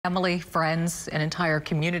Family, friends, an entire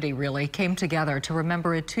community really came together to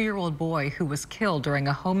remember a 2-year-old boy who was killed during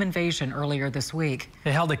a home invasion earlier this week.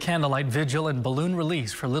 They held a candlelight vigil and balloon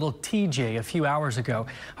release for little TJ a few hours ago.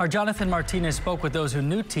 Our Jonathan Martinez spoke with those who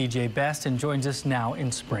knew TJ best and joins us now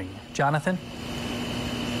in Spring. Jonathan?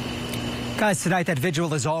 Guys, tonight that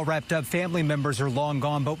vigil is all wrapped up. Family members are long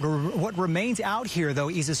gone, but what remains out here, though,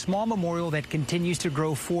 is a small memorial that continues to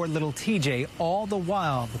grow for little TJ. All the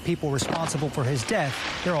while, the people responsible for his death,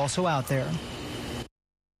 they're also out there.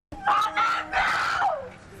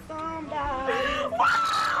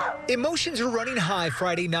 Emotions are running high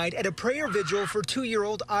Friday night at a prayer vigil for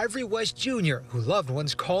 2-year-old Ivory West Jr., who loved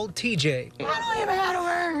ones called TJ. I don't even have the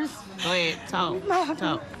words. Go ahead,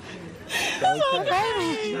 talk.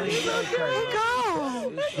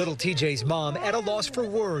 Little TJ's mom at a loss for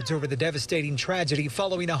words over the devastating tragedy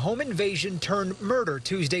following a home invasion turned murder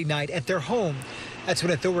Tuesday night at their home. That's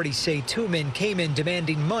when authorities say 2 men came in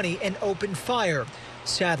demanding money and opened fire.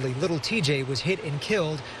 Sadly, little TJ was hit and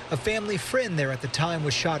killed. A family friend there at the time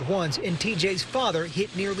was shot once, and TJ's father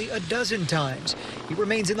hit nearly a dozen times. He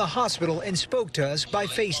remains in the hospital and spoke to us by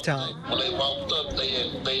FaceTime. When they walked up,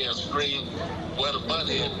 they had screamed, "Where the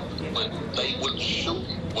money at?" But they wouldn't shoot.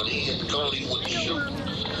 When he hit the gun, he wouldn't shoot.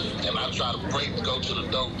 And I tried to break to go to the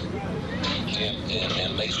door,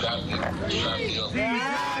 and they shot me up.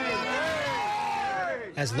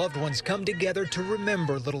 As loved ones come together to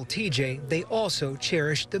remember little TJ, they also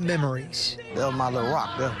cherish the memories. That was my little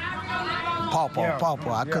rock there.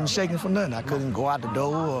 Pawpaw. I couldn't shake him for nothing. I couldn't go out the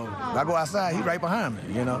door. Or if I go outside, he's right behind me,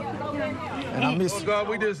 you know. And I miss him. God,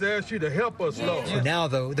 we just ask you to help us, Lord. For now,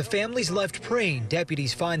 though, the family's left praying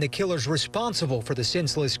deputies find the killers responsible for the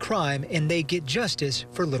senseless crime and they get justice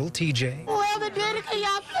for little TJ. Whoever did it, can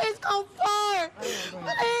y'all please come forward?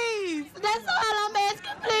 Please. That's all I'm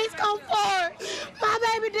asking. Please come forward. My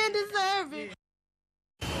baby didn't deserve it.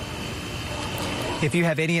 If you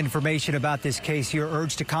have any information about this case, you're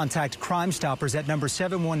urged to contact Crime Stoppers at number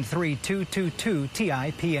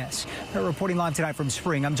 713-222-TIPS. Reporting live tonight from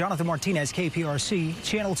Spring, I'm Jonathan Martinez, KPRC,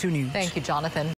 Channel 2 News. Thank you, Jonathan.